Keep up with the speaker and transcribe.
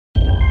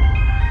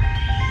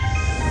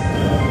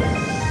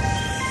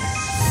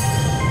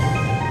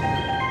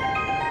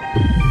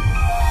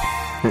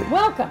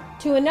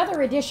to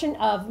another edition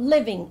of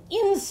Living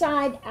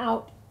Inside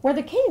Out, where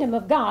the kingdom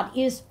of God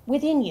is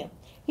within you.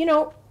 You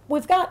know,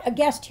 we've got a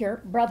guest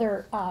here,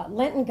 Brother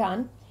Linton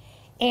Gunn,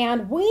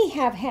 and we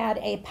have had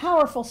a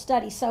powerful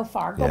study so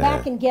far. Go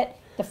back and get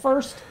the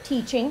first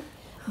teaching,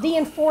 the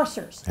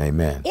enforcers.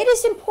 Amen. It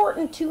is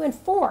important to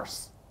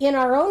enforce in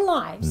our own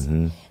lives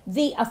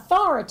the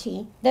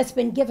authority that's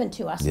been given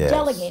to us,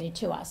 delegated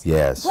to us.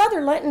 Yes. Brother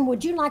Linton,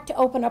 would you like to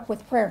open up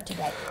with prayer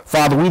today?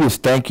 Father, we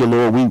just thank you,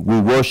 Lord. We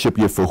worship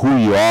you for who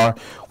you are.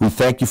 We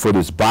thank you for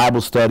this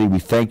Bible study. We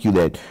thank you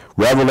that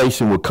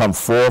revelation will come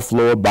forth,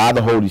 Lord, by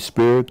the Holy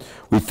Spirit.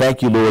 We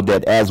thank you, Lord,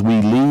 that as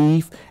we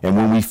leave and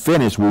when we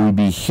finish, will we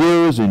be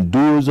hearers and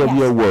doers of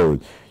your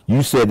word.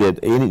 You said that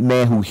any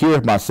man who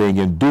heareth my saying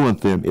and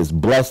doeth them is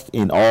blessed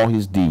in all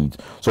his deeds.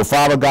 So,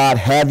 Father God,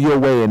 have your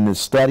way in this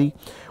study.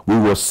 We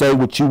will say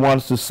what you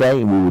want us to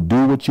say, and we will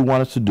do what you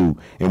want us to do.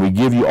 And we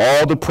give you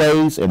all the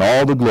praise and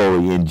all the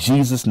glory in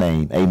Jesus'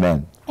 name.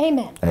 Amen.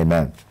 Amen.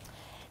 Amen.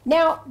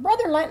 Now,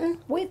 Brother Linton,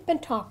 we've been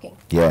talking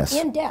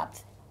in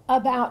depth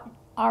about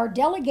our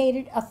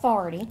delegated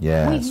authority.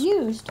 We've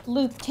used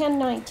Luke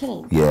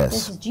 10:19.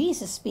 This is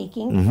Jesus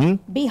speaking.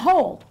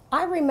 Behold,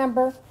 I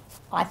remember,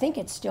 I think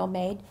it's still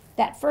made,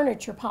 that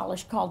furniture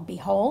polish called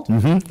Behold.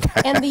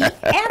 And the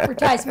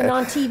advertisement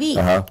on TV,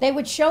 they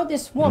would show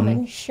this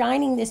woman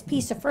shining this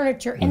piece of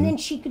furniture, and then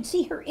she could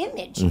see her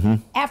image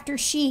after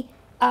she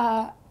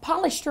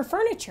polished her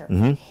furniture.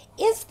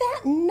 Is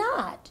that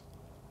not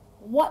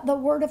what the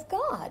Word of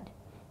God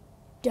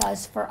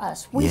does for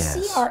us? We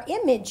see our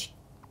image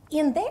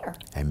in there.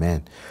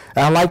 Amen.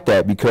 And I like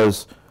that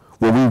because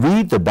when we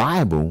read the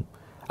Bible,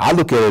 I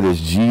look at it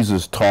as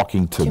Jesus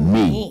talking to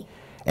me.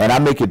 And I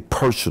make it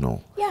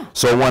personal.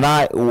 So when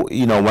I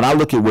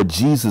look at what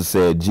Jesus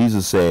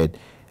said,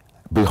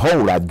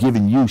 behold, I've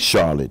given you,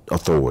 Charlotte,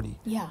 authority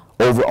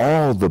over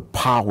all the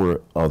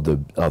power of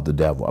the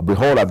devil.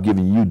 Behold, I've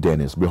given you,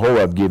 Dennis. Behold,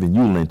 I've given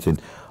you, Linton,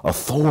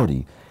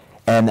 authority.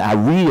 And I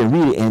read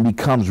it, and it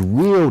becomes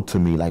real to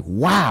me. Like,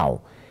 wow,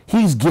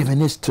 he's given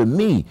this to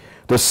me.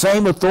 The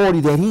same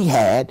authority that he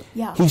had,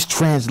 he's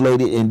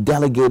translated and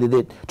delegated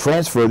it,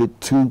 transferred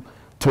it to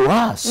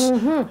us.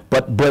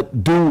 But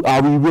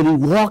are we really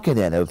walking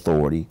in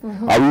authority?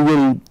 Are we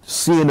really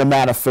seeing the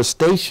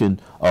manifestation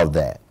of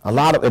that?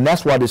 And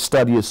that's why this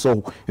study is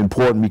so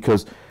important,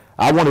 because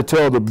I want to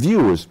tell the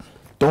viewers,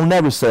 don't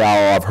never say,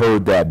 oh, I've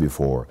heard that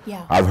before.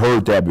 I've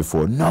heard that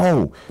before.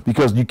 No,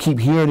 because you keep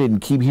hearing it and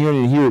keep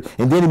hearing it and hear it,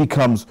 and then it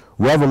becomes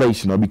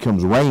revelation, or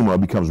becomes rhema, or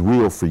becomes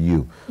real for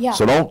you.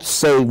 So don't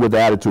say with the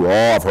attitude,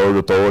 oh, I've heard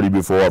authority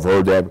before, I've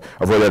heard that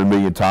a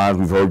million times,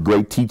 we've heard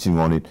great teaching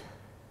on it.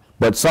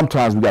 But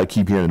sometimes we got to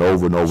keep hearing it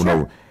over and over and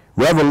over.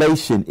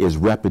 Revelation is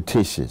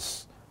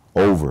repetitious,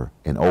 over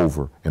and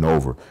over and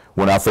over.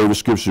 One of our favorite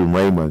scriptures in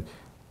Romans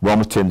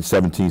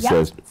 10:17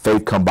 says,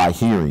 faith come by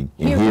hearing,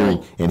 and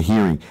hearing and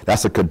hearing.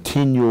 That's a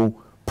continual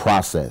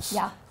process.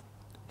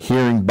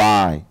 Hearing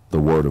by the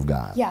Word of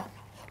God.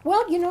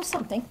 Well, you know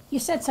something? You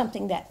said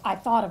something that I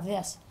thought of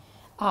this.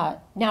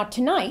 Now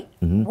tonight,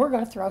 we're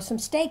going to throw some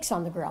steaks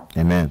on the grill.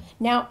 Amen.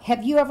 Now,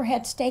 have you ever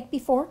had steak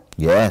before?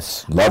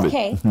 Yes, love it.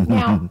 Okay,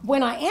 now,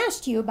 when I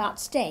asked you about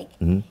steak,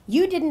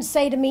 you didn't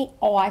say to me,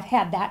 oh, I've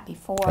had that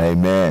before.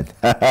 Amen.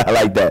 I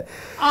like that.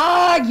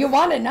 You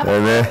want another?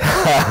 Amen.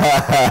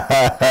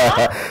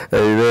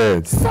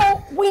 Amen.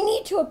 So we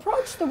need to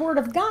approach the Word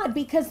of God,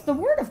 because the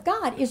Word of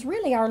God is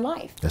really our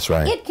life. That's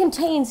right. It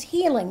contains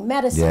healing,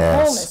 medicine,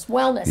 wholeness,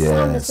 wellness,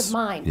 soundness of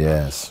mind.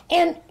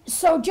 And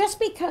so just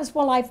because,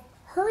 well, I've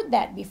heard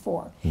that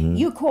before,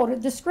 you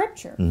quoted the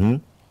scripture.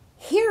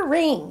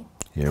 Hearing,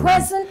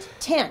 present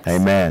tense.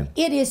 Amen.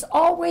 It is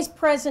always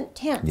present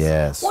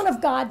tense. One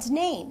of God's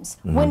names.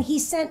 When he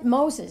sent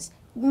Moses,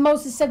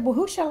 Moses said, well,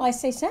 who shall I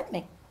say sent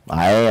me?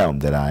 I am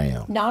that I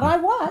am. Not I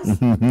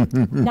was.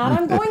 Not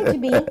I'm going to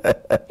be.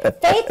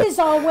 Faith is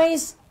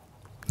always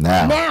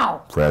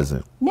now.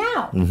 Present.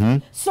 Now.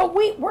 So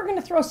we're going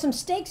to throw some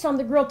steaks on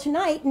the grill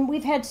tonight, and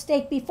we've had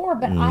steak before,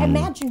 but I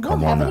imagine we'll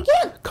have it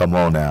again. Come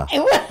on now.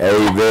 We're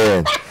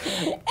Amen.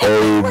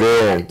 Amen.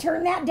 going to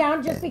turn that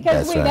down just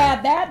because we've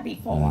had that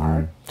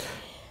before.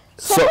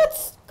 So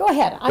let's go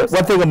ahead. One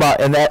thing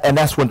about, and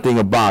that's one thing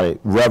about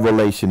it,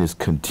 revelation is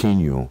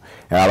continual.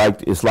 And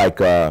it's like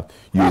you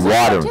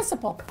water.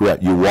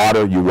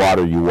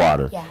 You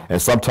water.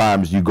 And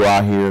sometimes you go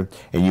out here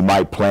and you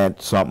might plant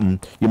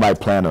something, you might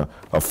plant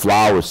a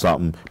flower or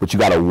something, but you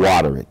got to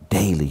water it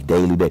daily.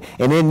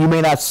 And then you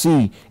may not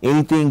see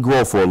anything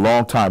grow for a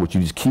long time, but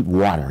you just keep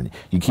watering it.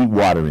 You keep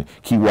watering it,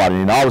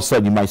 and all of a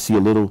sudden you might see a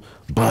little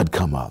bud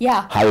come up.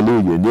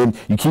 Hallelujah. And then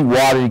you keep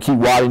watering,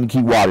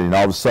 and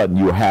all of a sudden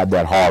you'll have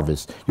that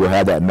harvest. You'll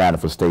have that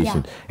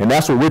manifestation. And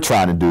that's what we're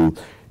trying to do,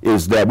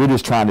 is that we're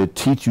just trying to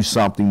teach you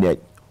something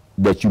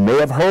that you may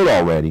have heard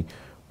already,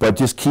 but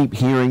just keep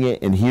hearing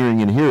it and hearing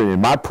it and hearing it.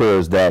 And my prayer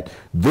is that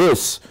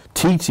this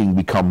teaching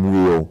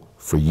become real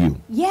for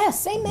you.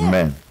 Yes,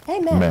 amen.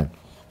 Amen.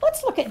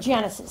 Let's look at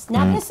Genesis.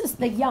 Now, this is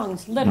the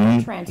Young's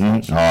literal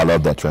translation. Oh, I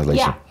love that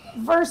translation.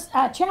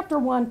 Chapter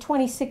 1,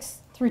 26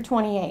 through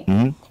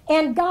 28.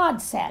 And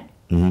God said,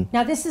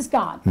 Now this is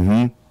God.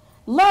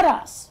 Let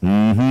us,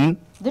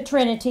 the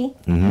Trinity,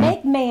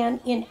 make man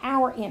in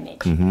our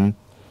image,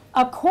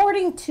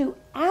 according to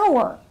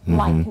our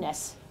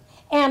likeness,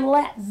 and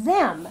let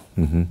them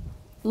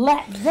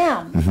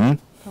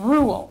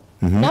rule.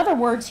 In other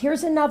words,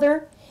 here's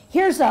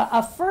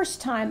a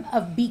first time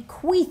of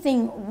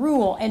bequeathing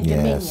rule and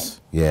dominion.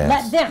 Yes.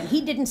 Let them.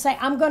 He didn't say,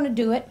 I'm going to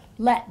do it.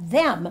 Let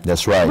them.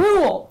 That's right.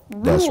 Rule.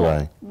 That's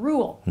right.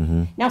 Rule.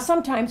 Now,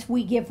 sometimes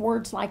we give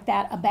words like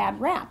that a bad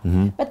rap,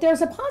 but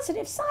there's a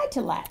positive side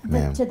to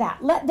that.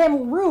 Let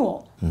them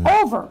rule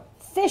over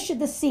fish of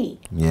the sea,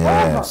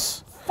 over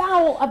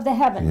fowl of the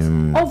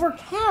heavens, over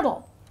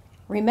cattle.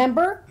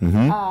 Remember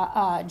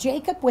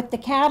Jacob with the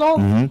cattle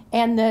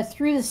and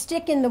threw the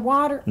stick in the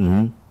water?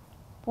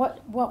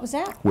 What was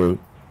that? Well,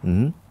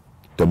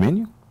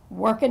 dominion.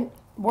 Working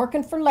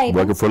for Laban.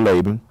 Working for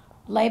Laban.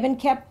 Laban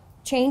kept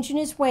changing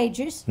his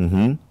wages,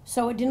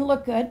 so it didn't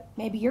look good.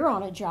 Maybe you're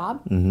on a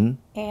job,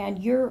 and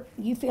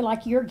you feel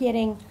like you're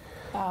getting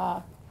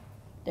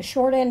the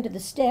short end of the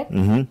stick.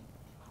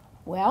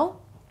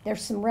 Well,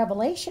 there's some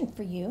revelation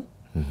for you,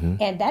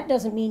 and that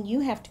doesn't mean you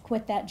have to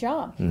quit that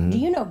job. Do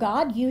you know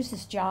God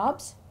uses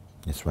jobs?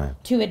 That's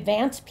right. To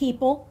advance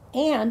people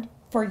and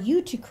for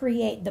you to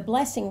create the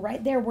blessing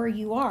right there where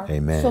you are.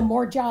 Amen. So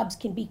more jobs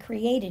can be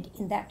created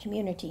in that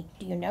community.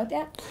 Do you know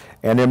that?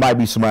 And there might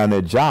be somebody on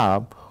that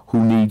job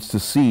who needs to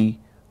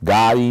see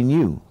God in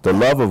you, the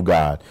love of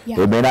God. Yeah.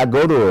 They may not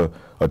go to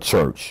a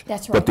church.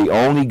 That's right. But the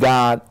only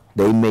God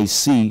they may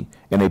see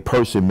in a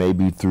person may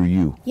be through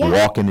you,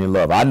 walking in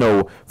love. I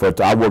know,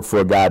 I worked for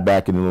a guy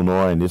back in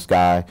Illinois, and this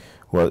guy,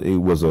 he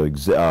was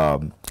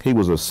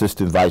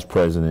assistant vice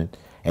president,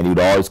 and he would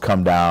always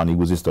come down. He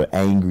was just an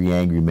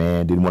angry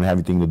man, didn't want to have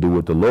anything to do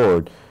with the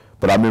Lord.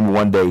 But I remember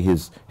one day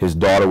his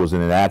daughter was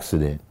in an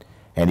accident,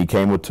 and he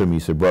came up to me. He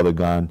said, Brother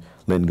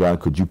Linton Gunn,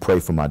 could you pray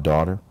for my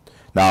daughter?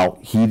 Now,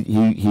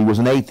 he was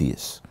an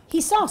atheist.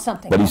 He saw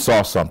something. But he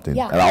saw something.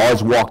 Yeah. And I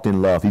always walked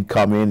in love. He'd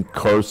come in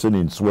cursing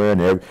and swearing,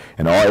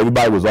 and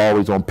everybody was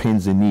always on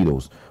pins and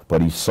needles.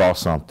 But he saw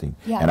something.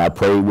 Yeah. And I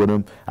prayed with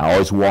him. I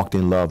always walked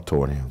in love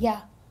toward him.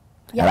 Yeah.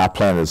 And I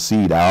planted a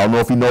seed. I don't know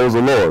if he knows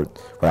the Lord,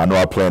 but I know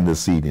I planted a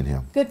seed in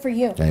him. Good for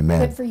you.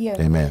 Amen. Good for you.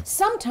 Amen.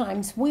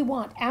 Sometimes we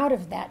want out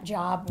of that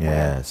job.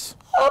 Yes.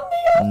 I'm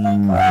the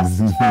only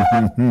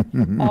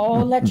Christian. Oh,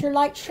 let your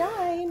light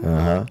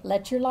shine.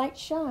 Let your light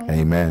shine.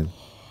 Amen.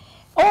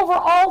 Over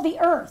all the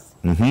earth.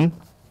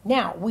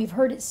 Now, we've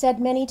heard it said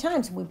many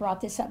times. We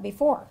brought this up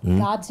before.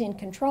 God's in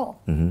control.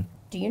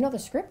 Do you know the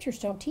scriptures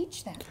don't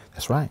teach that?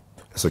 That's right.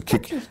 That's a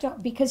kick. Scriptures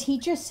don't, because he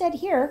just said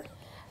here,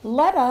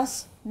 let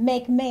us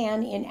make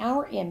man in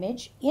our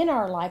image, in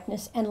our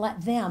likeness, and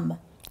let them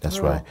That's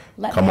rule.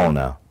 right. Come on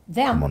now.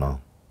 Them. Come on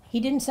now. He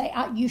didn't say,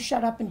 you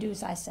shut up and do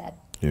as I said.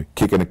 You're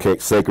kicking a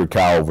sacred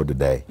cow over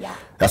today. Yeah.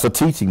 That's a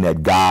teaching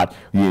that God,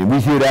 we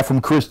hear that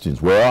from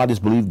Christians. Well, I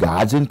just believe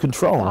God's in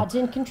control. God's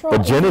in control.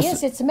 But Genesis, it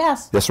is, it's a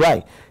mess. That's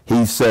right.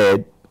 He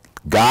said,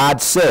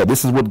 God said,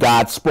 this is what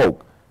God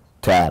spoke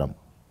to Adam.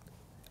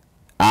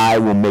 I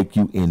will make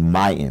you in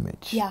my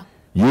image. Yeah.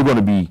 You're going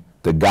to be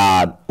the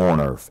God on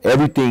earth.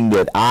 Everything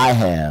that I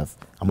have,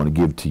 I'm going to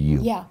give to you.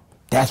 Yeah.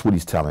 That's what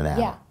he's telling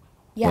Adam. Yeah.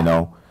 Yeah. You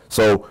know?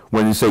 So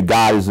when you say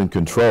God is in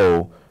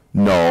control,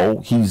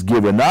 no, he's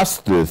given us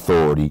the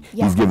authority.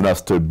 Yeah. He's given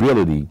us the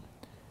ability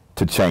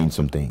to change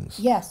some things.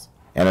 Yes.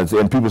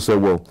 And people say,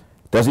 well,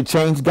 does it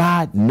change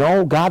God?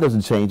 No, God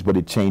doesn't change, but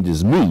it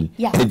changes me.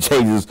 Yeah. And it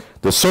changes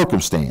the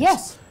circumstance.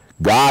 Yes.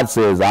 God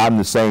says, I'm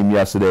the same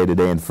yesterday,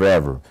 today, and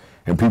forever.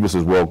 And people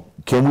says, well,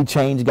 can we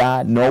change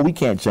God? No, we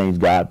can't change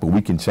God, but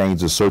we can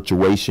change the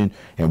situation,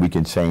 and we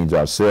can change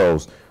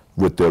ourselves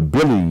with the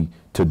ability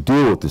to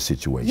deal with the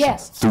situation.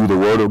 Yes. Through the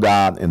Word of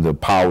God and the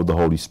power of the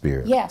Holy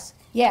Spirit. Yes.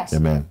 Yes.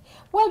 Amen.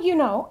 Well, you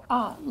know,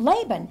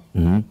 Laban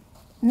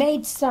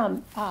made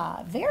some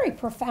very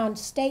profound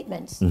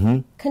statements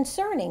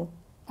concerning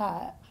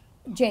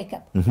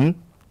Jacob. You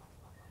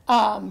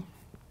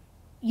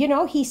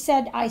know, he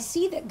said, I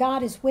see that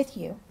God is with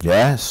you.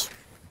 Yes.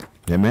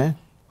 Amen.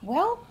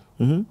 Well,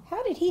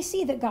 how did he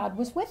see that God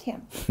was with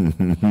him?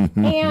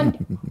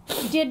 And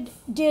did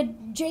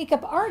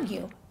Jacob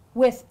argue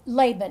with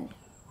Laban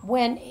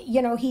when,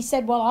 you know, he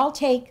said, well, I'll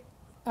take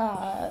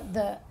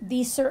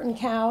these certain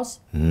cows,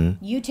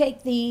 you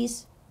take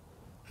these,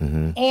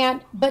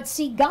 but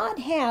see, God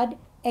had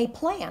a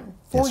plan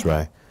for him. That's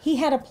right. He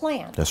had a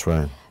plan. That's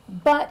right.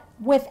 But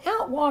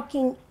without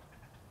walking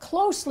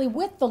closely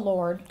with the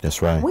Lord,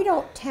 that's right, we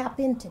don't tap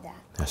into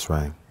that. That's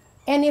right.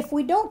 And if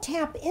we don't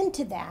tap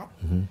into that,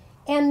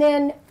 and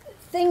then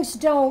things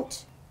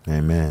don't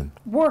Amen.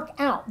 work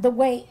out the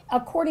way,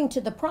 according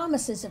to the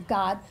promises of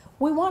God,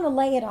 we want to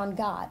lay it on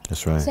God.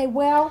 That's right. Say,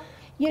 well,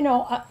 you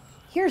know,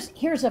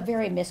 here's a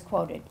very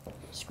misquoted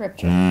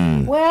scripture.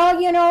 Well,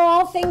 you know,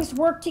 all things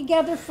work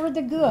together for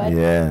the good.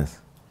 Yes.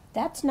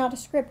 That's not a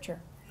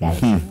scripture.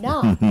 That is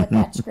not what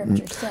that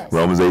scripture says.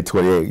 Romans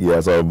 8:28.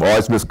 Yes, I'm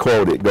always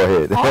misquoted. Go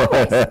ahead.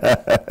 Always.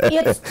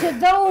 It's to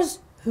those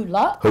who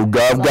love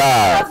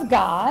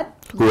God,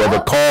 Whoever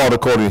called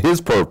according to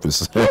his purpose.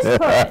 His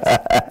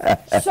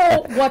purpose.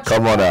 So what's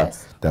Come your on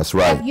purpose? Up. That's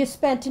right. Have you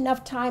spent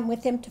enough time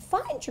with him to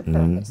find your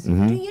purpose? Do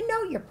you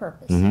know your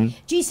purpose?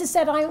 Jesus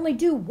said, I only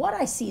do what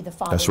I see the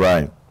Father. That's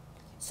right.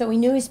 So he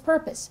knew his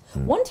purpose.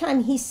 One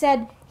time he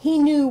said he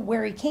knew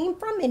where he came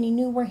from and he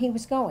knew where he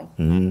was going.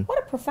 What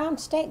a profound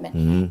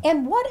statement.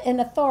 And what an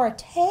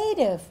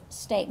authoritative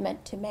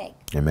statement to make.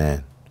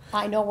 Amen.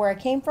 I know where I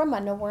came from. I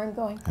know where I'm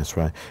going. That's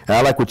right. And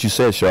I like what you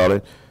said,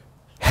 Charlotte.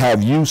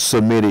 Have you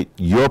submitted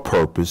your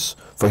purpose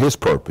for his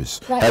purpose?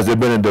 Right. Has there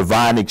been a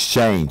divine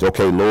exchange?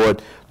 Okay,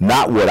 Lord,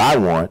 not what I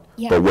want,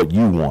 but what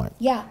you want.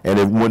 Yeah. And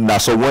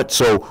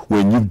so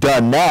when you've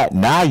done that,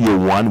 now you're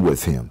one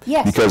with him.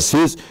 Yes. Because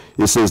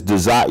it says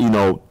desire,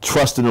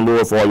 trust in the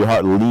Lord for all your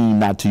heart, lean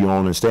not to your own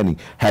understanding.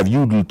 Have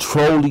you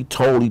totally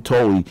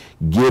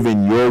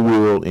given your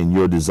will and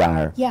your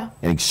desire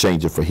and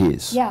exchange it for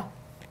his? Yeah.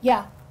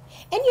 Yeah.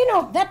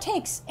 And that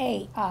takes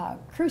a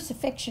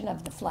crucifixion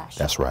of the flesh.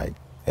 That's right.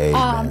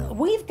 Amen.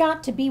 We've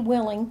got to be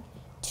willing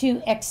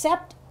to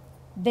accept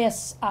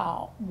this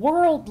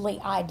worldly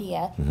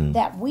idea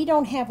that we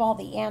don't have all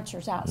the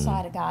answers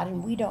outside of God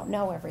and we don't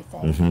know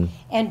everything.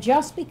 And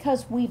just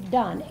because we've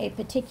done a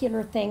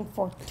particular thing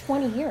for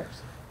 20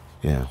 years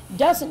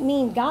doesn't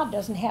mean God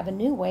doesn't have a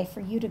new way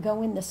for you to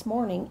go in this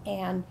morning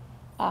and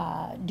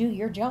do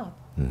your job.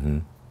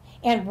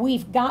 And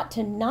we've got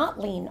to not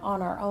lean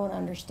on our own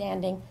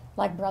understanding,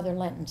 like Brother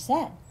Linton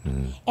said.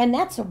 And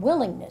that's a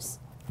willingness.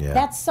 Yeah.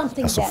 That's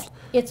something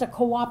it's a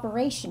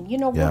cooperation.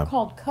 We're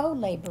called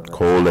co-laborers.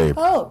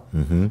 Co-labor.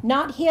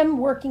 Not him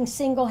working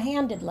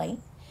single-handedly,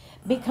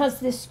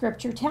 because this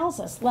scripture tells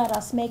us, let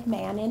us make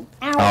man in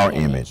our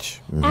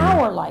image.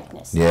 Our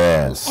likeness.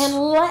 Yes. And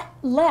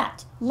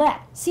let.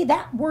 See,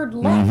 that word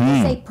let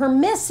is a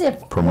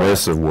permissive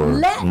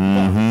word. Let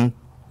them.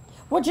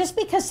 Well, just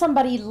because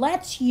somebody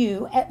lets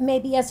you,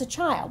 maybe as a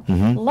child,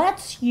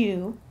 lets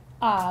you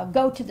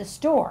go to the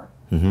store,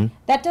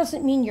 that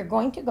doesn't mean you're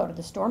going to go to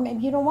the store.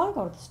 Maybe you don't want to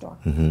go to the store.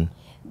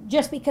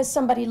 Just because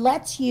somebody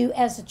lets you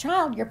as a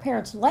child, your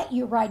parents let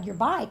you ride your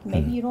bike,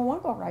 maybe you don't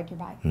want to go ride your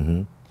bike.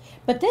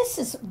 But this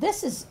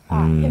is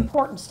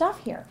important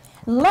stuff here.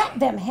 Let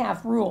them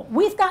have rule.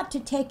 We've got to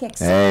take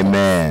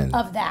acceptance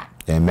of that.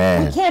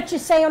 Amen. We can't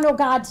just say, oh no,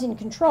 God's in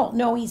control.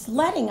 No, he's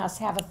letting us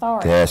have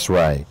authority. That's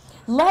right.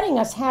 Letting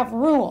us have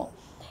rule.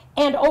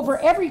 And over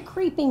every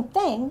creeping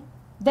thing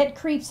that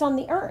creeps on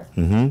the earth.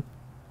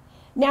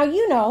 Now,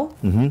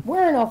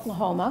 we're in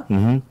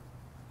Oklahoma,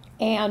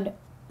 and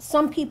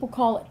some people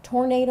call it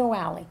Tornado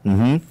Alley.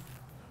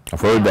 I've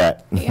heard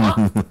that.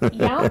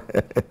 Yeah.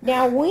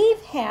 Now,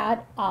 we've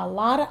had a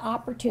lot of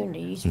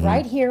opportunities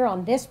right here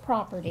on this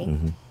property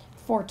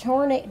for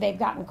tornado. They've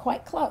gotten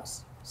quite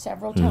close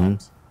several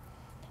times.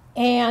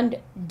 And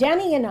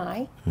Denny and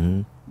I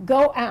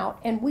go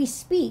out and we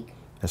speak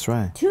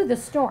to the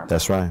storm.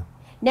 That's right.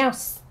 Now,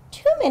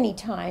 too many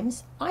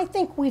times, I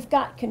think we've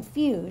got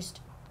confused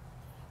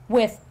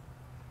with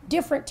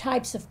different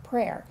types of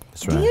prayer.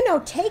 Right. Do you know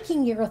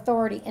taking your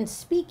authority and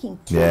speaking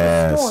to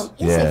the storm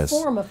is a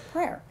form of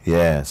prayer?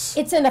 Yes.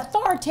 It's an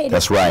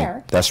authoritative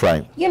prayer. That's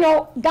right.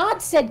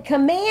 God said,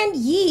 command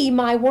ye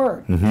my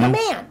word.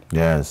 Command.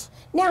 Yes.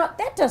 Now,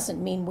 that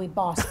doesn't mean we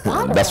boss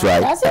God around, That's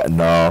right. does it?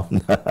 No.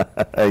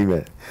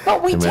 Amen.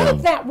 But we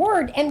take that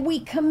word and we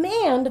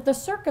command the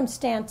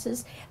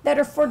circumstances that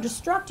are for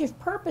destructive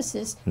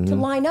purposes to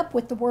line up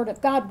with the word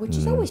of God, which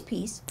is always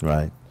peace.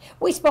 Right.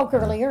 We spoke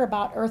earlier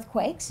about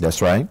earthquakes.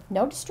 That's right.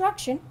 No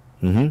destruction.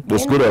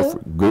 There's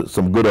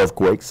some good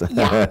earthquakes.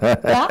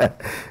 Yeah.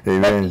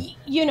 Amen.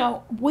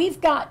 But,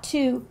 we've got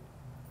to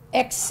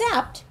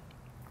accept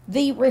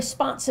the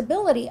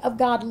responsibility of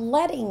God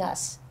letting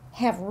us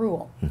have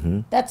rule.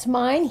 That's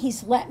mine.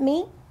 He's let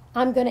me.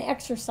 I'm going to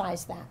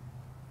exercise that.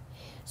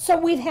 So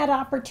we've had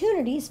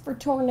opportunities for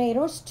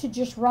tornadoes to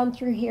just run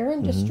through here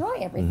and destroy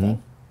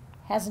everything.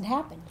 Hasn't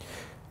happened.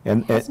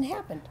 Hasn't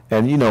happened.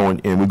 And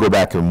and we go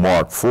back in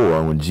Mark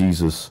 4 when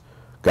Jesus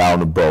got on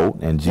the boat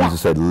and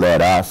Jesus said,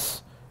 "Let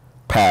us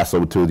pass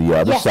over to the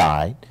other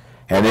side."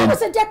 And that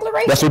was a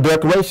declaration. That's a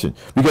declaration.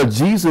 Because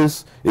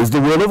Jesus is the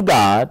will of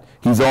God.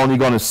 He's only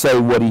going to say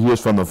what he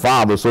hears from the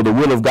Father. So the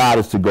will of God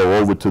is to go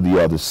over to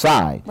the other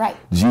side. Right.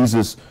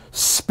 Jesus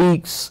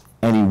speaks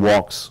and he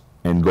walks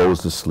and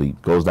goes to sleep,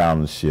 goes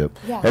down the ship.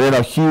 Yeah. And then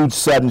a huge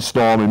sudden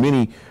storm, and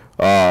many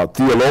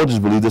theologians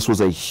believe this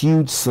was a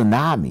huge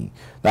tsunami.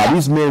 Now,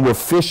 these men were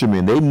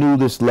fishermen. They knew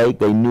this lake.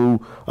 They knew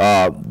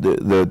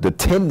the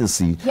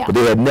tendency, but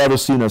they had never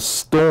seen a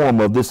storm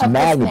of this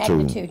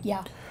magnitude.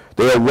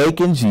 They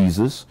awaken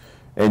Jesus,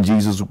 and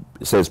Jesus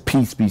says,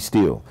 "Peace, be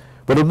still."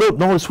 But look,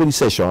 notice what he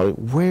says, Charlotte.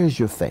 Where's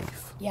your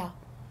faith? Yeah.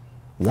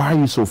 Why are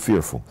you so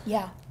fearful?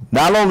 Yeah.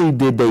 Not only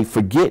did they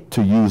forget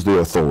to use their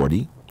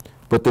authority,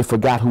 but they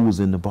forgot who was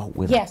in the boat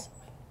with them. Yes.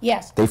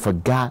 Yes. They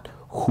forgot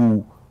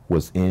who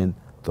was in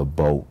the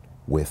boat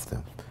with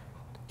them.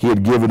 He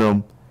had given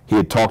them, he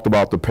had talked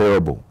about the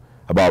parable,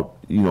 about,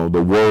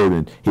 the word,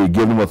 and he had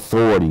given them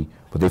authority,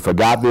 but they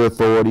forgot their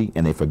authority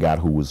and they forgot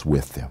who was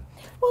with them.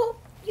 Well,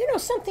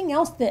 something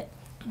else that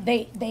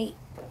they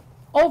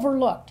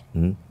overlooked.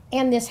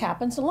 And this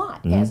happens a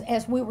lot.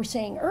 As we were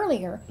saying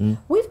earlier,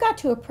 we've got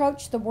to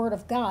approach the Word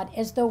of God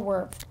as though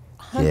we're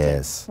hunting.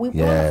 Yes. We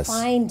want to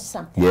find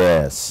something.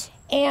 Yes.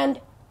 And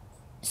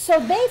so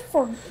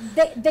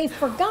they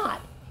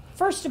forgot,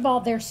 first of all,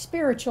 their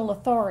spiritual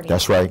authority.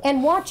 That's right.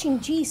 And watching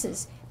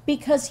Jesus,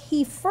 because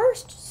he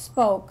first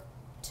spoke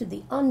to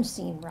the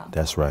unseen realm.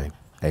 That's right.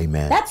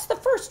 Amen. That's the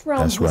first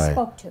realm he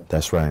spoke to.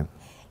 That's right.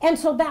 And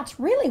so that's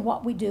really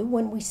what we do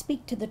when we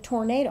speak to the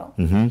tornado.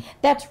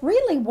 That's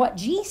really what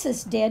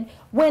Jesus did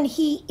when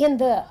he, in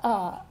the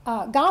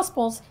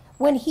Gospels,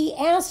 when he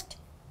asked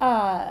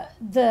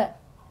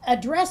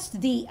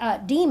addressed the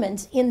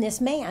demons in this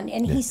man,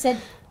 and he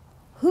said,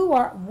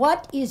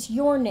 what is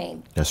your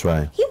name? That's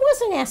right. He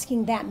wasn't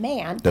asking that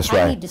man. That's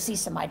right. I need to see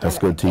some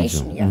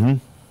identification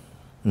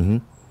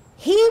here.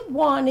 He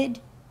wanted,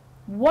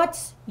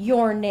 what's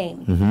your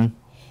name?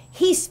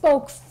 He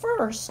spoke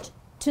first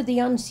to the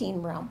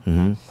unseen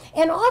realm.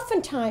 And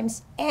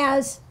oftentimes,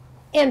 as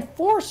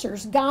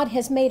enforcers, God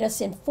has made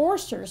us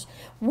enforcers,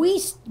 we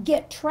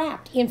get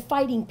trapped in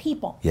fighting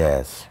people.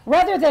 Yes.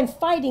 Rather than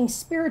fighting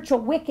spiritual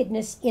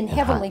wickedness in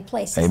heavenly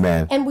places.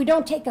 Amen. And we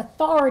don't take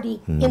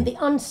authority in the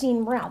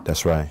unseen realm.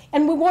 That's right.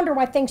 And we wonder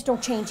why things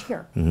don't change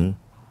here. Yes.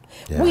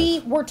 We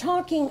were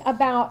talking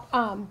about,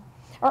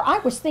 or I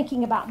was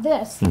thinking about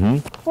this.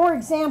 For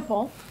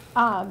example,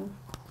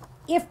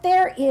 if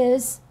there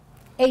is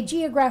a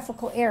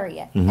geographical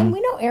area, and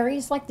we know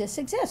areas like this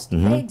exist.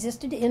 They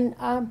existed in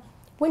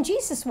when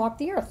Jesus walked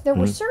the earth. There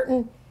were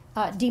certain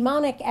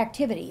demonic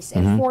activities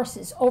and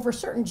forces over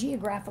certain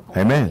geographical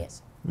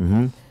areas.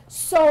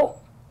 So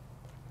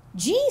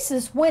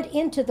Jesus went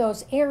into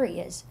those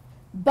areas,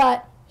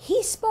 but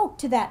he spoke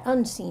to that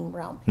unseen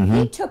realm.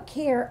 He took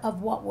care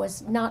of what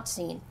was not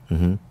seen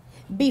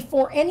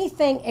before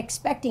anything,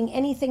 expecting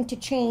anything to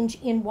change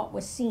in what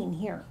was seen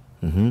here.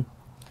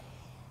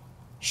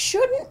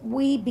 Shouldn't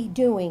we be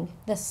doing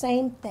the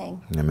same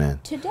thing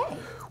today?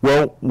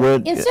 Well,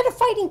 instead of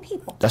fighting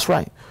people. That's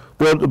right.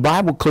 Well, the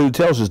Bible clearly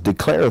tells us,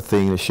 declare a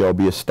thing that shall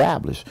be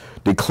established.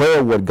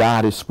 Declare what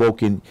God has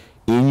spoken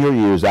in your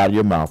ears, out of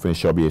your mouth, and it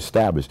shall be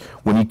established.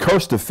 When he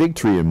cursed the fig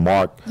tree in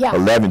Mark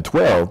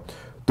 11:12,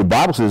 the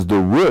Bible says the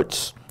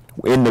roots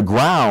in the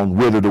ground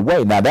withered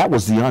away. Now, that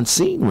was the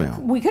unseen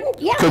realm. We couldn't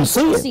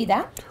see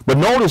that. But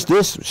notice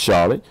this,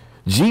 Charlotte.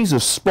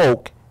 Jesus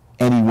spoke,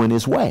 and he went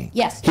his way.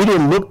 Yes. He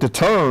didn't look to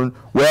turn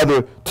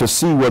to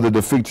see whether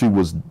the fig tree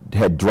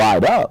had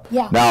dried up.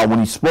 Yeah. Now, when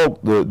he spoke,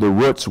 the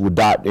roots were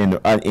in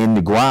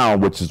the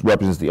ground, which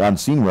represents the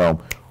unseen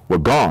realm, were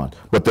gone.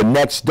 But the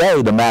next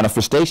day, the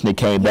manifestation, they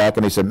came back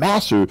and they said,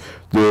 Master,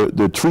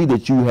 the tree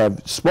that you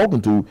have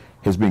spoken to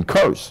has been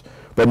cursed.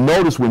 But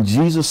notice when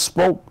Jesus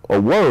spoke a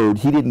word,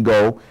 he didn't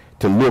go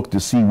to look to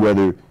see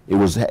whether it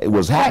was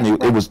happening.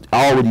 Right. It was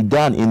already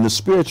done in the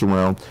spiritual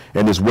realm,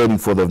 and is waiting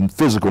for the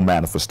physical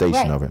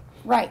manifestation of it.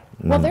 Right.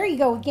 Well, there you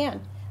go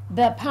again.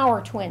 The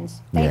power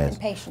twins, faith and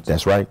patience.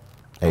 That's right.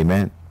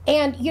 Amen.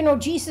 And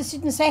Jesus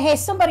didn't say, "Hey,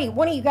 somebody,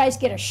 one of you guys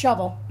get a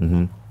shovel,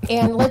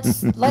 and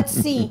let's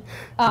see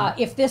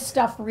if this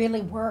stuff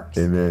really works."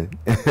 Amen.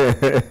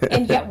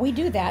 And yet we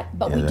do that,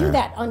 but we do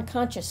that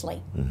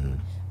unconsciously,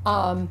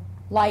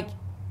 like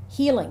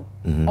healing.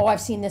 Oh,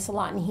 I've seen this a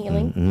lot in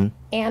healing,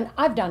 and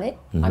I've done it.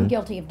 I'm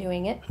guilty of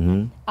doing it.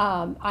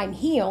 I'm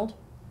healed.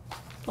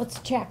 Let's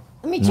check.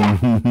 Let me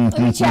check. Let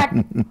me check.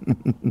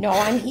 No,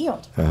 I'm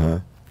healed.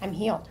 I'm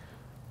healed.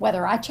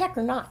 Whether I check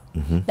or not.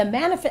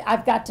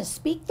 I've got to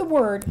speak the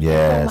word and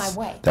go my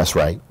way. That's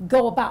right.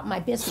 Go about my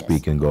business.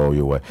 Speak and go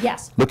your way.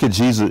 Yes. Look at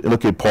Jesus.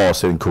 Look at Paul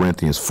said in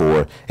Corinthians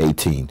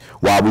 4:18.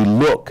 While we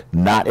look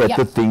not at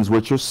the things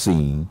which are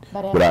seen,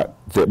 but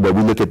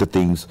we look at the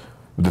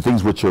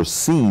things which are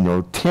seen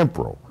are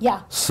temporal,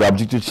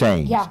 subject to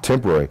change,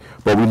 temporary.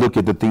 But we look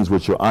at the things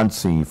which are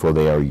unseen, for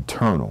they are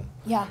eternal.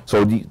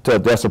 So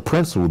that's a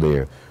principle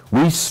there.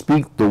 We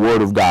speak the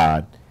word of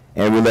God,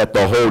 and we let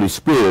the Holy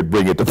Spirit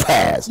bring it to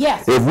pass.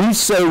 Yes. If we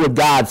say what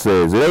God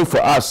says, it ain't for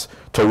us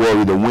to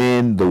worry the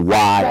when, the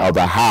why, or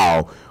the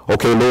how.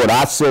 Okay, Lord,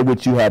 I said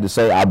what you had to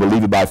say. I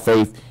believe it by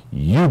faith.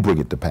 You bring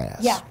it to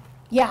pass.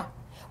 Yeah.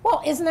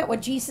 Well, isn't that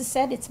what Jesus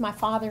said? It's my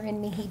Father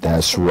in me. He does.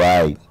 That's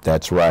right.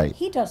 That's right.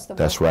 He does the work.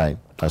 That's right.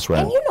 That's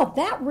right. And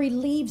that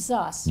relieves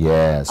us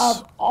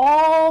of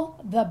all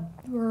the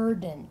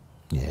burden.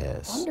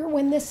 Yes. Wonder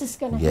when this is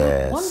going to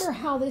happen. Wonder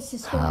how this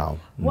is going to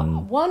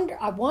wonder.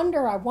 I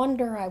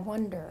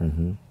wonder.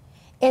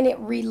 And it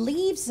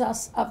relieves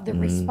us of the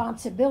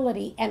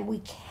responsibility, and we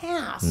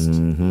cast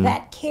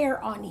that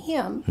care on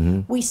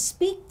him. We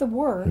speak the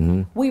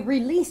word. We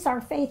release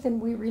our faith,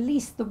 and we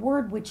release the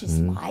word, which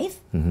is life.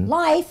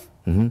 Life.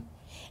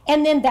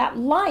 And then that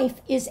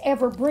life is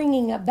ever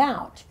bringing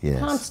about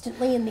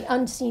constantly in the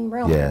unseen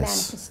realm the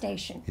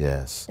manifestation.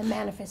 Yes. The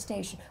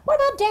manifestation. What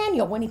about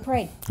Daniel when he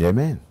prayed?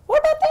 Amen. What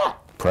about that?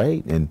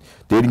 prayed and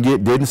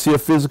didn't see a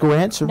physical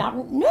answer.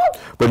 No.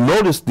 But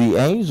notice the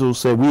angel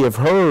said, we have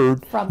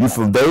heard you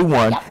from day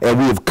one, and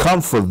we have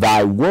come for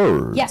thy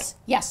word. Yes.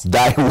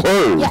 Thy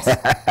word. Yes.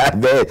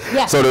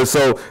 Yes.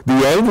 So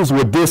the angels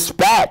were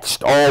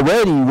dispatched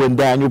already when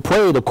Daniel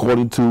prayed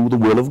according to the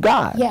will of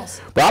God. Yes.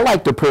 But I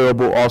like the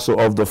parable also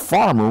of the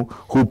farmer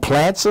who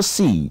plants a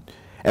seed.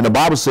 And the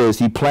Bible says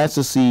he plants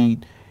a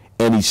seed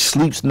and he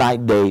sleeps night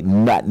and day,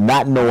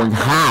 not knowing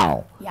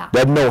how.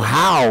 Doesn't know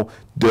how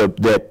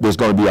that there's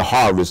going to be a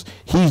harvest.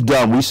 He's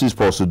done what he's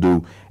supposed to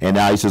do, and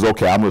now he says,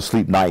 okay, I'm going to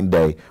sleep night and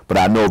day, but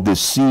I know this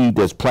seed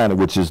that's planted,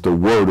 which is the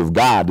word of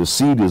God, the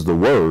seed is the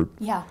word.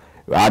 Yeah.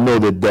 I know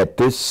that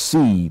this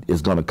seed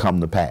is going to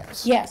come to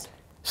pass. Yes.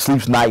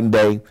 Sleeps night and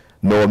day,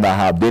 knowing not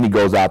how. Then he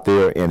goes out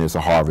there and it's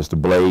a harvest, the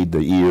blade, the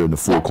ear, and the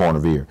full corn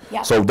of ear.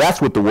 So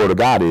that's what the word of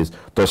God is.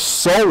 The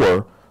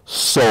sower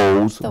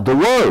sows the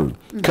word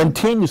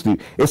continuously.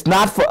 It's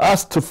not for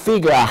us to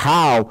figure out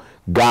how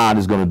God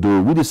is going to do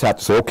it. We just have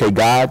to say, okay,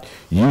 God,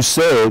 you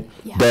said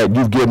that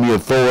you've given me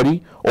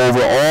authority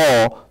over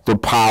all the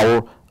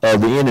power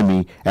of the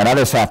enemy, and I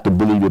just have to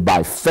believe it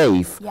by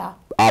faith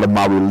out of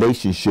my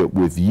relationship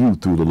with you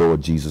through the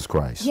Lord Jesus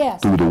Christ,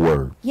 through the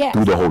word,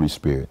 through the Holy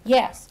Spirit.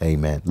 Yes.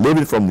 Amen.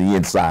 Living from the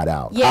inside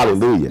out.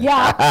 Hallelujah.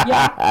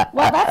 Yeah.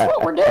 Well, that's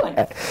what we're doing.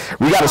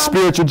 We got a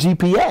spiritual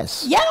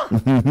GPS. Yeah.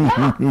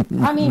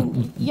 I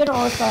mean,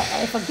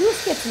 if a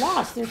goose gets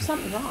lost, there's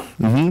something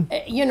wrong.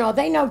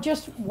 They know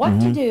just what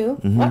to do,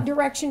 what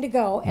direction to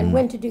go, and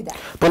when to do that.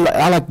 But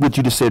I like what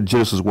you just said,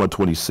 Genesis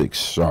 1:26,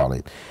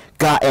 Charlotte.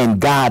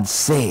 God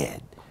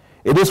said.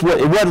 It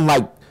wasn't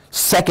like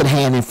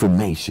secondhand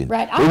information.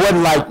 Right. It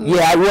wasn't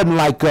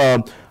like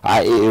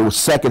it was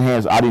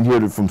secondhand. I didn't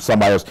hear it from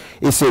somebody else.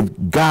 It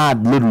said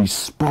God literally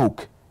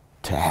spoke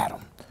to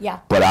Adam. Yeah.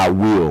 But our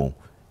will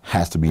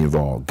has to be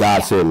involved.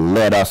 God said,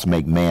 let us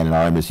make man in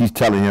our image. He's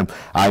telling him,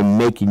 I'm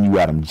making you,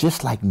 Adam,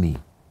 just like me.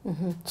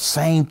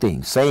 Same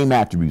thing, same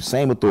attributes,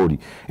 same authority.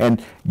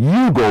 And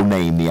you go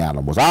name the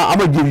animals. I'm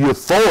going to give you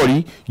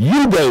authority.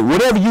 You name,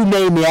 whatever you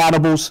name the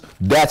animals,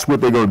 that's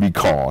what they're going to be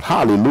called.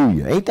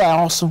 Hallelujah. Ain't that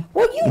awesome?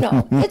 Well,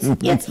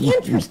 it's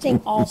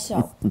interesting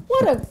also.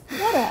 What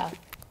a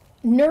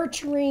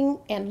nurturing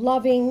and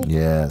loving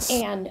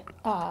and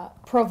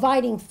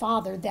providing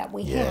Father that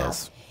we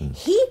have.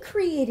 He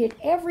created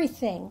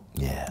everything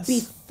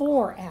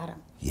before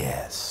Adam.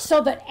 Yes.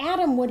 So that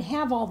Adam would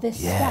have all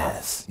this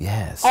stuff.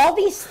 Yes. All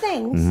these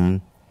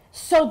things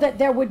so that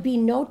there would be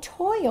no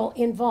toil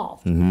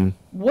involved.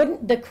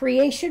 The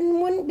creation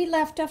wouldn't be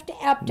left up to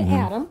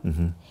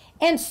Adam.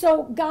 And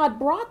so God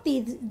brought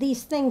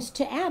these things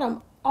to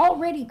Adam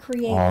already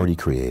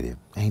created.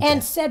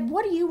 And said,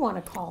 what do you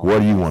want to call them? What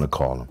do you want to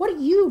call them? What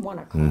do you want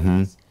to call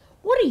this?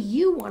 What do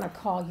you want to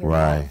call your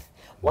life?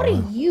 What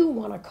do you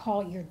want to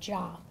call your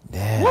job?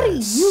 Yes. What do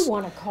you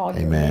want to call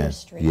your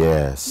ministry?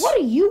 Yes. What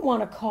do you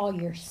want to call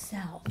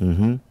yourself?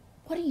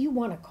 What do you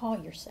want to call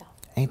yourself?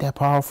 Ain't that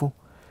powerful?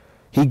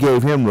 He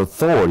gave him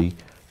authority.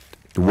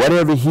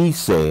 Whatever he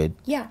said.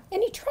 Yeah,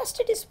 and he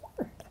trusted his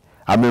word.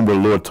 I remember the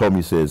Lord told me,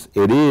 he says,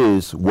 it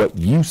is what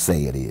you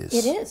say it is.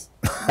 It is.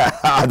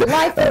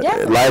 Life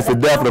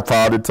and death are the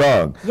power of the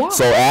tongue. Yeah.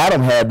 So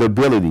Adam had the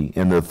ability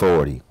and the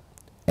authority.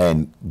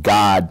 And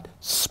God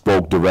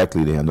spoke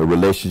directly to him, the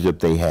relationship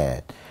they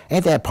had.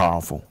 Ain't that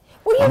powerful?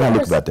 Well,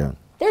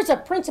 there's a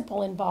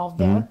principle involved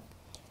there.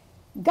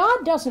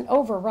 God doesn't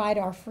override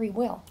our free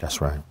will.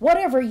 That's right.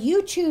 Whatever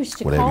you choose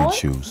to call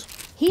it,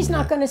 he's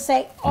not going to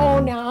say, oh,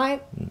 no.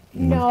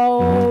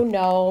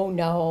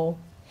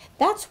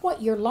 That's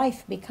what your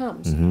life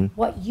becomes,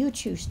 what you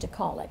choose to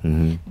call it.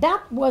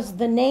 That was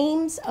the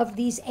names of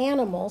these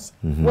animals,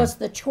 was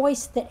the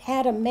choice that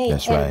Adam made.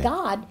 That's and right.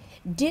 God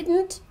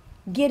didn't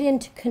get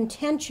into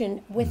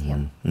contention with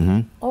him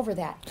over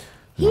that.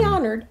 He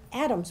honored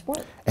Adam's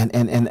word. And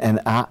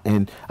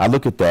I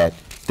look at that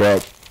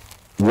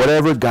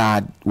whatever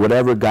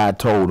God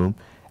told him,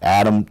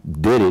 Adam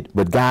did it,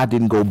 but God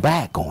didn't go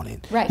back on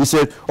it. Right. He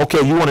said,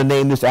 okay, you want to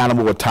name this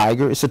animal a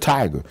tiger? It's a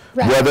tiger.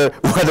 Right.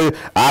 Whether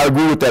I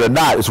agree with that or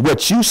not, it's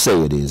what you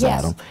say it is,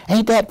 Adam.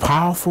 Ain't that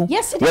powerful?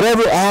 Yes, it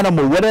whatever is.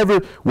 Animal,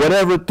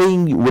 whatever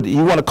thing, you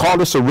want to call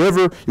this a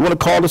river, you want to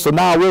call this a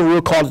Nile River,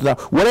 we'll call it now.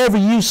 Whatever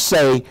you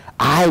say,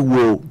 I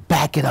will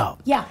back it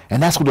up. Yeah.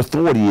 And that's what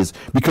authority is,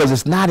 because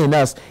it's not in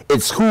us,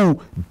 it's who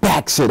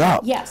backs it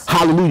up. Yes.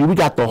 Hallelujah. We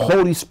got the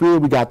Holy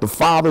Spirit, we got the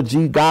Father,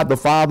 God the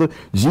Father,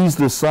 Jesus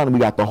the Son, and we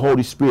got the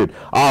Holy Spirit.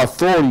 Our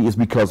authority is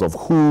because of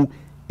who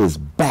is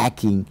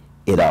backing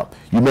it up.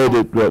 You made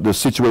the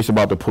situation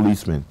about the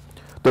policeman.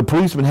 The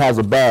policeman has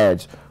a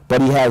badge,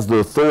 but he has the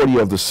authority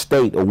of the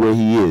state of where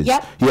he is.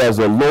 Yep. He has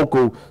a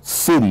local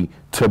city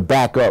to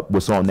back up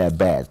what's on that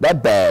badge.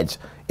 That badge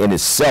in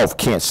itself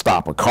can't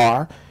stop a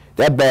car.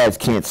 That badge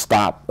can't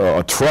stop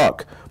a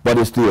truck, but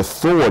it's the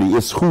authority.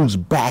 It's who's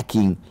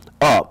backing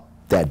up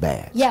that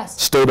badge.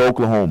 Yes. State of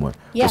Oklahoma,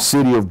 yes. The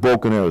city of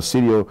Broken Arrow, the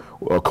city of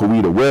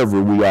Coweta,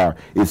 wherever we are,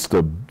 it's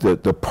the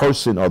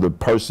person or the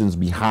persons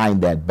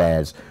behind that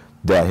badge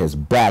that is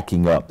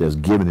backing up, that's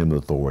giving him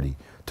authority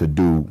to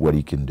do what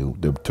he can do,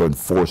 to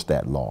enforce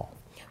that law.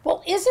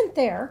 Well, isn't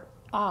there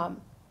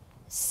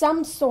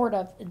some sort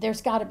of,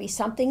 there's got to be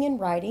something in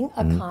writing,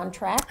 a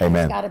contract. Amen.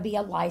 There's got to be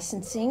a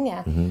licensing.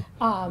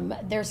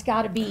 There's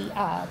got to be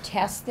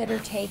tests that are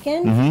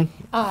taken.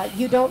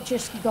 You don't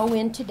just go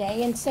in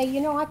today and say,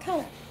 you know, I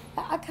kind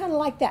of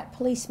like that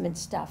policeman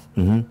stuff.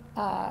 You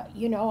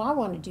know, I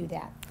want to do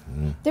that.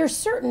 There's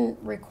certain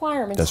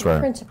requirements and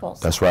principles.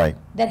 That's right.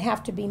 That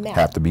have to be met.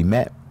 Have to be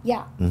met.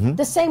 Yeah.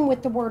 The same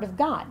with the Word of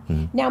God.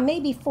 Now,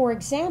 maybe, for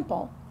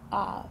example,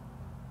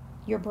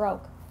 you're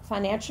broke,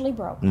 financially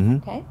broke,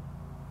 okay?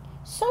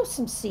 Sow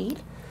some seed.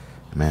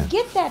 Amen.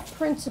 Get that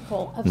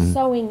principle of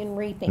sowing and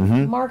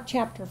reaping. Mark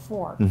chapter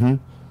 4.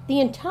 The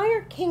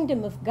entire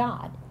kingdom of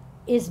God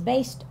is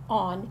based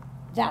on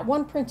that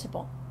one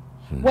principle.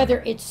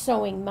 Whether it's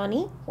sowing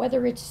money,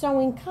 whether it's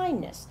sowing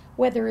kindness,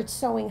 whether it's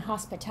sowing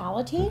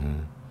hospitality,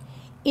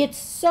 it's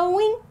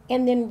sowing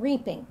and then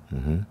reaping.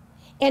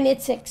 And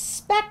it's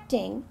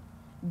expecting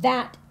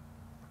that,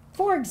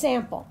 for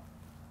example,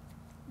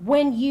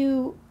 when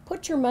you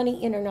put your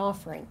money in an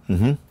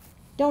offering,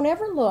 don't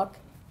ever look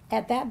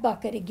at that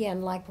bucket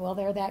again like, well,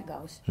 there that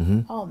goes.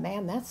 Oh,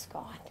 man, that's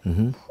gone.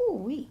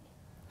 Hoo-wee.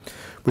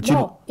 But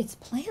no, it's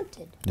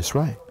planted. That's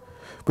right.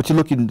 But you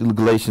look in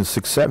Galatians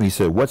 6:7, he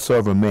said,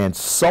 whatsoever man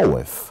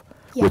soweth,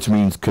 which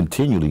means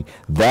continually,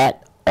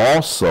 that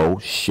also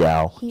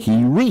shall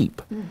he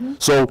reap.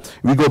 So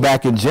we go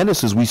back in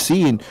Genesis, we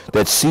see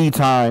that seed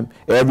time,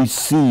 every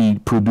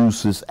seed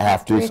produces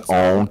after its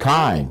own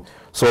kind.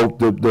 So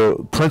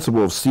the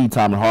principle of seed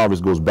time and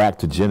harvest goes back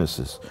to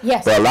Genesis.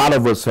 Yes. But a lot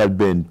of us have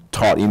been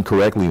taught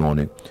incorrectly on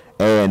it.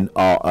 And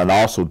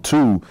also,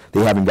 too,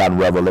 they haven't gotten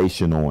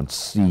revelation on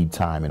seed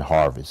time and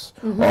harvest.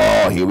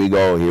 Oh, here we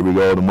go,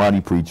 the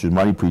money preacher.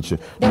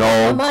 They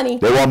want my money.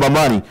 They want my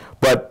money.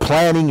 But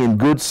planting in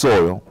good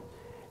soil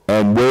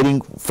and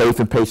waiting,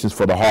 faith and patience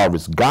for the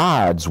harvest,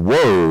 God's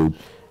word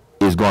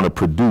is going to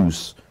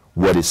produce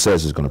what it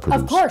says it's going to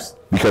produce. Of course.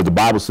 Because the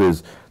Bible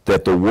says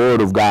that the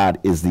word of God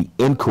is the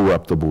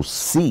incorruptible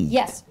seed.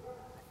 Yes.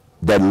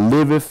 That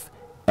liveth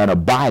and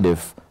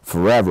abideth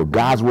forever.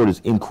 God's word is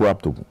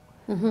incorruptible.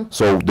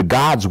 So the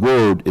God's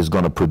word is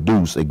going to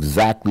produce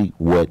exactly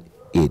what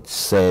it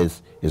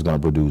says is going to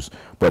produce.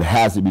 But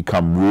has it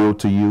become real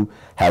to you?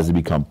 Has it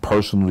become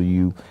personal to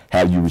you?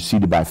 Have you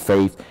received it by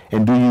faith?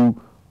 And do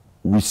you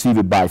receive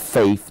it by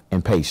faith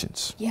and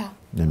patience? Yeah.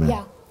 Amen.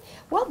 Yeah.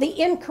 Well,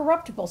 the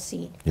incorruptible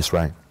seed. That's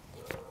right.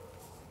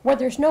 Where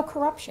there's no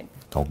corruption.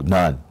 Oh,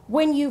 none.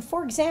 When you,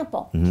 for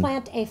example,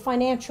 plant a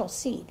financial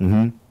seed,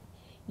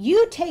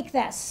 you take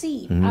that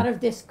seed out of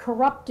this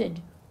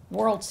corrupted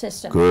world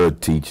system.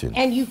 Good teaching.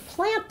 And you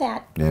plant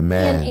that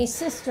Amen. in a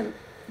system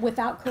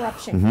without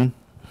corruption.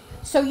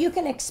 So you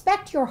can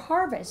expect your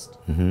harvest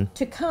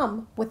to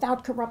come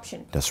without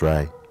corruption. That's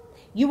right.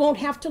 You won't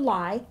have to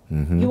lie.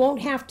 You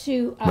won't have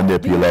to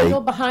manipulate. do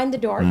evil behind the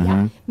door.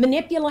 Yeah.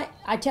 Manipulate.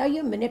 I tell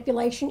you,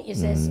 manipulation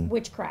is as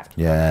witchcraft.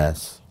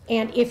 Yes.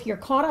 And if you're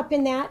caught up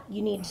in that,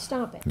 you need to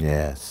stop it.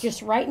 Yes.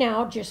 Just right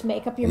now, just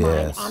make up your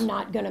mind. I'm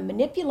not going to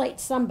manipulate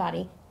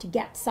somebody to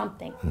get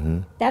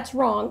something. That's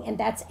wrong, and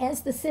that's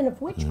as the sin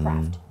of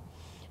witchcraft.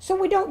 So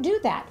we don't do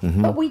that.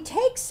 But we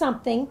take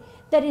something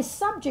that is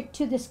subject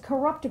to this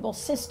corruptible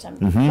system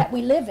that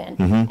we live in,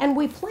 and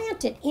we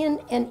plant it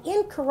in an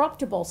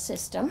incorruptible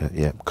system.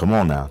 Yeah, come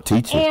on now,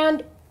 teach it.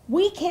 And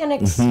we can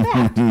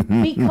expect,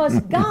 because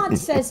God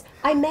says,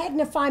 I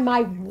magnify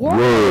my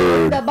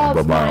word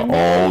above my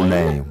own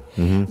name,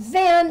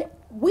 then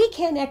we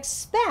can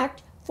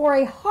expect for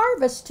a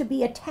harvest to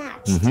be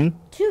attached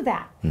to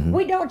that.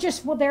 We don't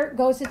just, well, there it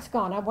goes, it's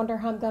gone. I wonder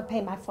how I'm going to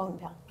pay my phone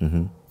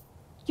bill.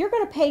 You're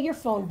going to pay your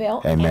phone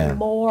bill and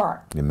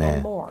more.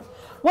 And more.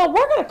 Well,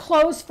 we're going to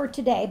close for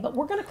today, but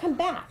we're going to come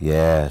back.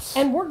 Yes.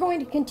 And we're going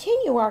to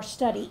continue our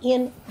study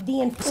in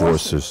the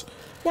enforcers.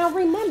 Now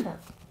remember,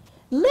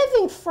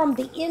 living from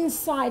the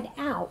inside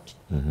out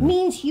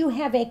means you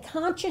have a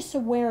conscious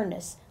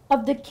awareness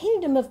of the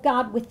kingdom of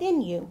God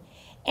within you,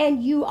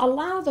 and you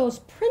allow those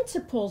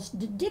principles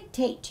to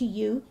dictate to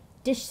you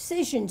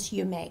decisions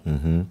you make,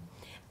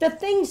 the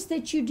things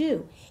that you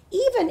do,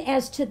 even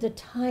as to the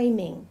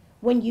timing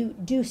when you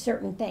do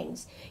certain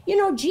things. You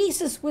know,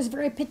 Jesus was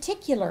very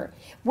particular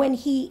when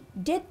he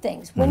did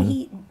things, when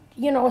he,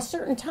 you know, a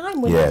certain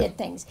time when he did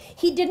things.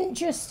 He didn't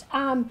just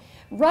run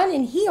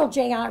and heal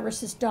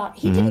Jairus' daughter.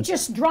 He didn't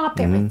just drop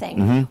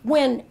everything.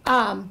 When,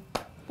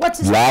 what's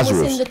his name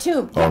was in the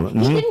tomb.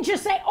 He didn't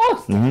just say,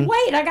 oh,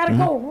 wait, I got to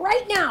go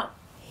right now.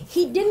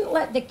 He didn't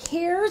let the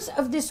cares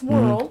of this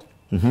world,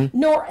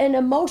 nor an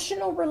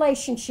emotional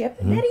relationship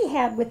that he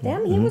had with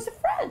them, he was a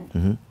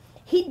friend.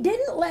 He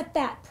didn't let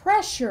that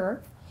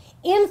pressure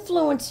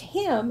influence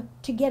him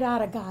to get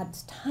out of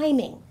God's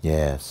timing.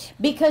 Yes.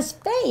 Because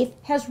faith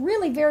has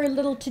really very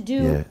little to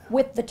do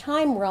with the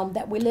time realm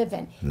that we live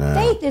in.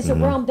 Faith is a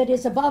realm that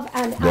is above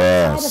and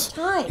outside of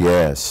time.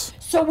 Yes.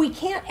 So we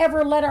can't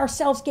ever let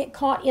ourselves get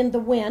caught in the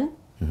when.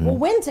 Well,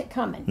 when's it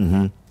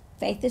coming?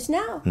 Faith is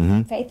now.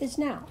 Faith is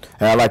now.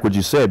 And I like what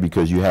you said,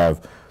 because you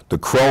have the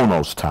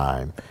Chronos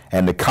time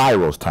and the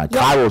Kairos time.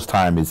 Yes. Kairos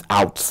time is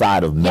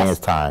outside of man's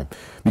time,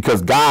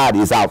 because God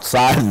is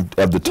outside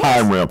of the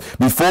time realm.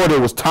 Before there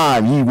was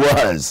time, he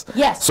was.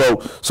 Yes. So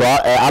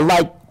I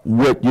like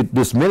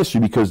this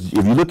ministry, because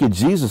if you look at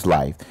Jesus'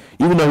 life,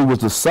 even though he was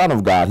the Son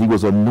of God, he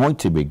was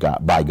anointed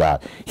by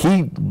God.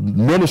 He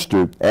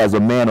ministered as a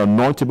man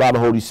anointed by the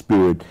Holy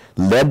Spirit,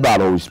 led by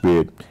the Holy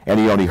Spirit, and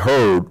he only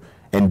heard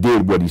and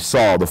did what he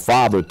saw the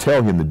Father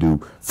tell him to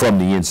do from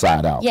the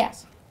inside out.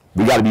 Yes.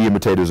 We got to be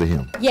imitators of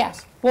him.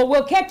 Yes. Well,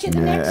 we'll catch you the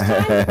next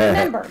time.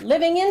 Remember,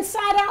 Living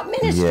Inside Out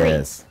Ministry.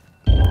 Yes.